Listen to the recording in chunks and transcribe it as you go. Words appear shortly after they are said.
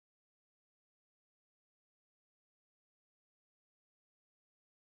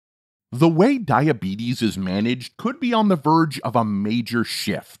The way diabetes is managed could be on the verge of a major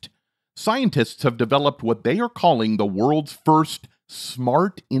shift. Scientists have developed what they are calling the world's first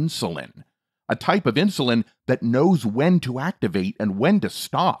smart insulin, a type of insulin that knows when to activate and when to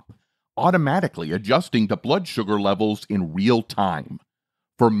stop, automatically adjusting to blood sugar levels in real time.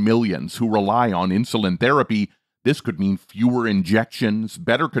 For millions who rely on insulin therapy, this could mean fewer injections,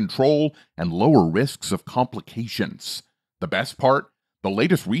 better control, and lower risks of complications. The best part? The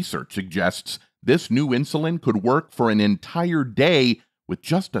latest research suggests this new insulin could work for an entire day with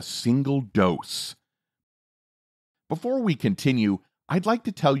just a single dose. Before we continue, I'd like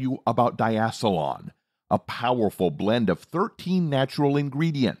to tell you about Diasalon, a powerful blend of 13 natural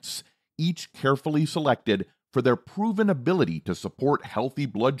ingredients, each carefully selected for their proven ability to support healthy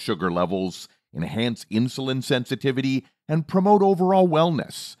blood sugar levels, enhance insulin sensitivity, and promote overall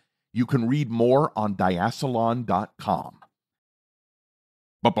wellness. You can read more on diasalon.com.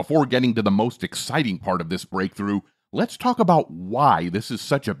 But before getting to the most exciting part of this breakthrough, let's talk about why this is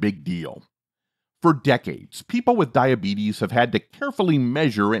such a big deal. For decades, people with diabetes have had to carefully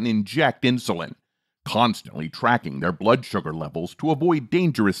measure and inject insulin, constantly tracking their blood sugar levels to avoid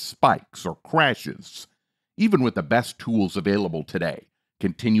dangerous spikes or crashes. Even with the best tools available today,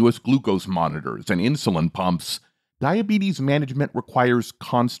 continuous glucose monitors and insulin pumps, diabetes management requires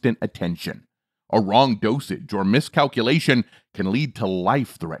constant attention. A wrong dosage or miscalculation can lead to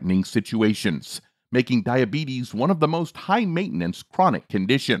life-threatening situations, making diabetes one of the most high-maintenance chronic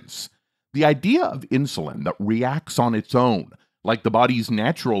conditions. The idea of insulin that reacts on its own, like the body's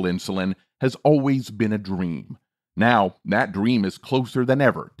natural insulin, has always been a dream. Now, that dream is closer than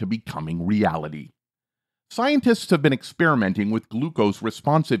ever to becoming reality. Scientists have been experimenting with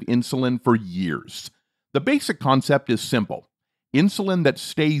glucose-responsive insulin for years. The basic concept is simple. Insulin that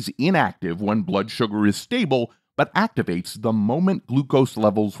stays inactive when blood sugar is stable, but activates the moment glucose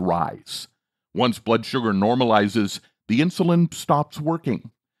levels rise. Once blood sugar normalizes, the insulin stops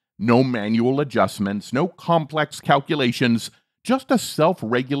working. No manual adjustments, no complex calculations, just a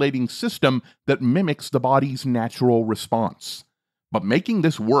self-regulating system that mimics the body's natural response. But making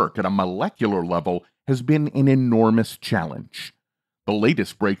this work at a molecular level has been an enormous challenge. The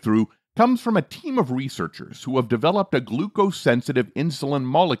latest breakthrough comes from a team of researchers who have developed a glucose-sensitive insulin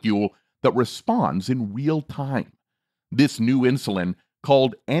molecule that responds in real time. This new insulin,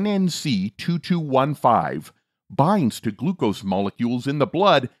 called NNC2215, binds to glucose molecules in the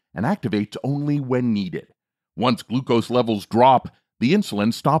blood and activates only when needed. Once glucose levels drop, the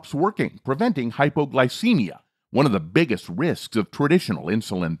insulin stops working, preventing hypoglycemia, one of the biggest risks of traditional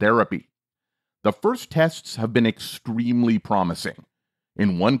insulin therapy. The first tests have been extremely promising.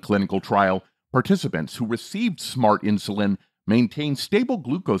 In one clinical trial, participants who received smart insulin maintained stable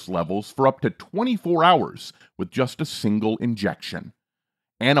glucose levels for up to 24 hours with just a single injection.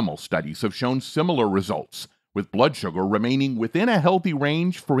 Animal studies have shown similar results, with blood sugar remaining within a healthy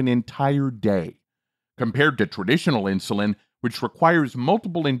range for an entire day. Compared to traditional insulin, which requires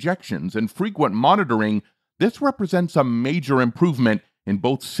multiple injections and frequent monitoring, this represents a major improvement in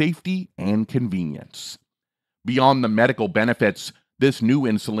both safety and convenience. Beyond the medical benefits, this new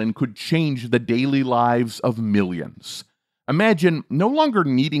insulin could change the daily lives of millions. Imagine no longer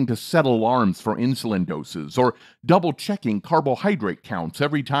needing to set alarms for insulin doses or double-checking carbohydrate counts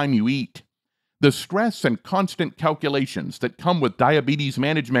every time you eat. The stress and constant calculations that come with diabetes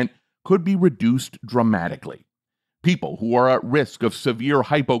management could be reduced dramatically. People who are at risk of severe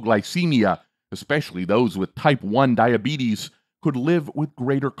hypoglycemia, especially those with type 1 diabetes, could live with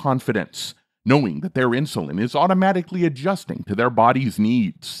greater confidence, knowing that their insulin is automatically adjusting to their body's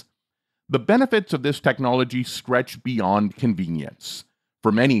needs. The benefits of this technology stretch beyond convenience.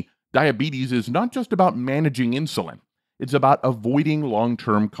 For many, diabetes is not just about managing insulin, it's about avoiding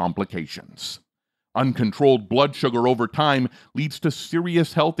long-term complications. Uncontrolled blood sugar over time leads to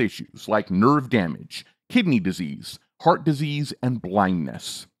serious health issues like nerve damage, kidney disease, heart disease, and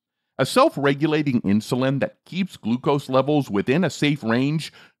blindness. A self-regulating insulin that keeps glucose levels within a safe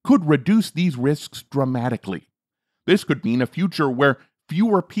range could reduce these risks dramatically. This could mean a future where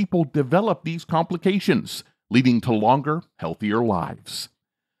fewer people develop these complications, leading to longer, healthier lives.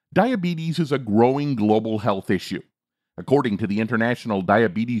 Diabetes is a growing global health issue. According to the International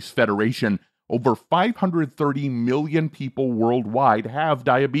Diabetes Federation, over 530 million people worldwide have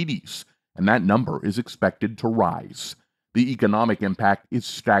diabetes, and that number is expected to rise. The economic impact is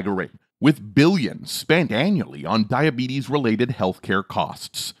staggering, with billions spent annually on diabetes-related healthcare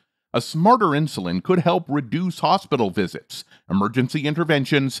costs. A smarter insulin could help reduce hospital visits, emergency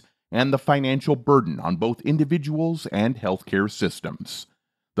interventions, and the financial burden on both individuals and healthcare systems.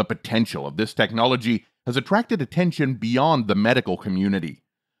 The potential of this technology has attracted attention beyond the medical community.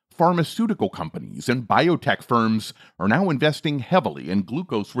 pharmaceutical companies and biotech firms are now investing heavily in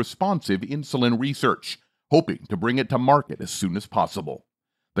glucose-responsive insulin research, hoping to bring it to market as soon as possible.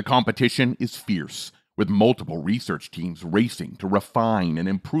 The competition is fierce, with multiple research teams racing to refine and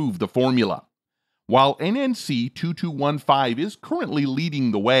improve the formula. While NNC 2215 is currently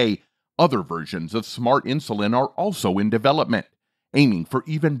leading the way, other versions of smart insulin are also in development, aiming for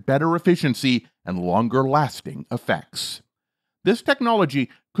even better efficiency and longer-lasting effects. This technology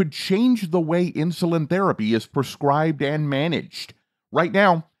could change the way insulin therapy is prescribed and managed. Right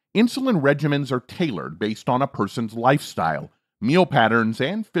now, insulin regimens are tailored based on a person's lifestyle, meal patterns,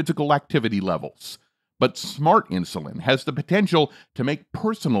 and physical activity levels. But smart insulin has the potential to make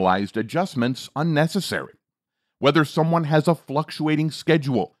personalized adjustments unnecessary. Whether someone has a fluctuating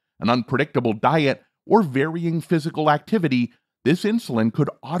schedule, an unpredictable diet, or varying physical activity, this insulin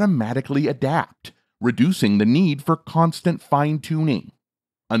could automatically adapt, reducing the need for constant fine-tuning.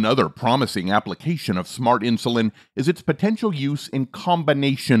 Another promising application of smart insulin is its potential use in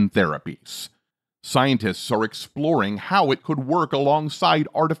combination therapies. Scientists are exploring how it could work alongside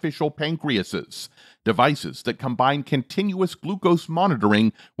artificial pancreases, devices that combine continuous glucose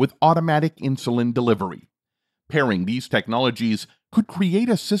monitoring with automatic insulin delivery. Pairing these technologies could create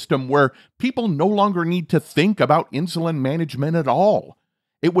a system where people no longer need to think about insulin management at all.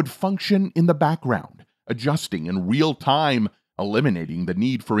 It would function in the background, adjusting in real time, eliminating the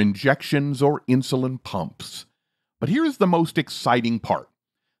need for injections or insulin pumps. But here's the most exciting part.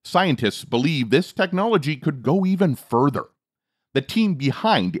 Scientists believe this technology could go even further. The team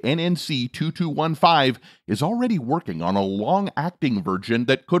behind NNC 2215 is already working on a long-acting version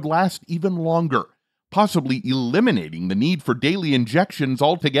that could last even longer, possibly eliminating the need for daily injections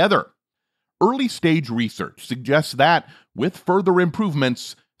altogether. Early-stage research suggests that, with further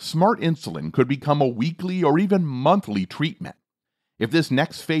improvements, smart insulin could become a weekly or even monthly treatment. If this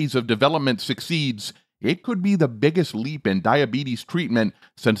next phase of development succeeds, it could be the biggest leap in diabetes treatment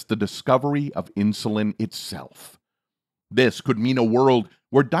since the discovery of insulin itself. This could mean a world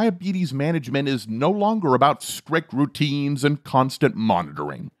where diabetes management is no longer about strict routines and constant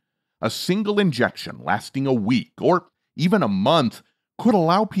monitoring. A single injection lasting a week or even a month could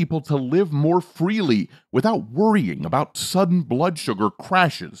allow people to live more freely without worrying about sudden blood sugar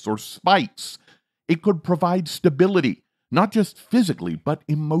crashes or spikes. It could provide stability, not just physically but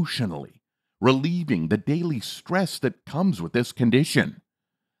emotionally, relieving the daily stress that comes with this condition.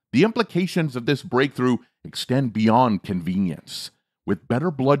 The implications of this breakthrough extend beyond convenience. With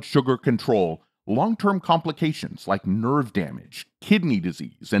better blood sugar control, long-term complications like nerve damage, kidney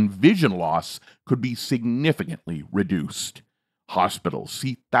disease, and vision loss could be significantly reduced. Hospitals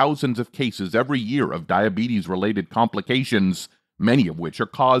see thousands of cases every year of diabetes-related complications, many of which are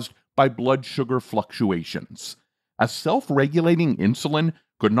caused by blood sugar fluctuations. A self-regulating insulin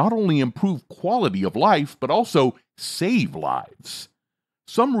could not only improve quality of life, but also save lives.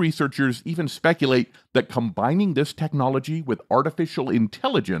 Some researchers even speculate that combining this technology with artificial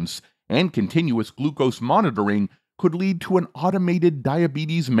intelligence and continuous glucose monitoring could lead to an automated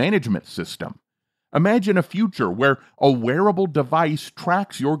diabetes management system. Imagine a future where a wearable device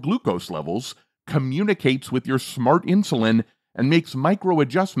tracks your glucose levels, communicates with your smart insulin, and makes micro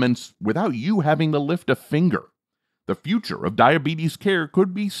adjustments without you having to lift a finger. The future of diabetes care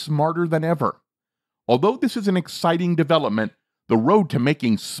could be smarter than ever. Although this is an exciting development, the road to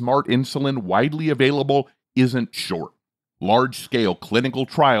making smart insulin widely available isn't short. Large-scale clinical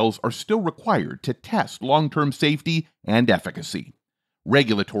trials are still required to test long-term safety and efficacy.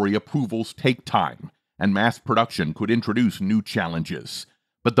 Regulatory approvals take time, and mass production could introduce new challenges.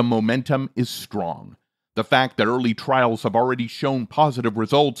 But the momentum is strong. The fact that early trials have already shown positive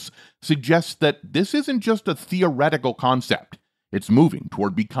results suggests that this isn't just a theoretical concept. It's moving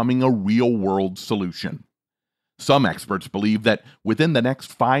toward becoming a real-world solution. Some experts believe that within the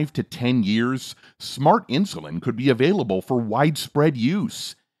next 5 to 10 years, smart insulin could be available for widespread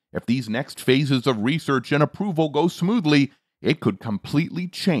use. If these next phases of research and approval go smoothly, it could completely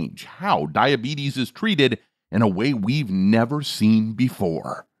change how diabetes is treated in a way we've never seen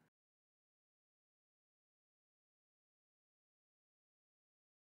before.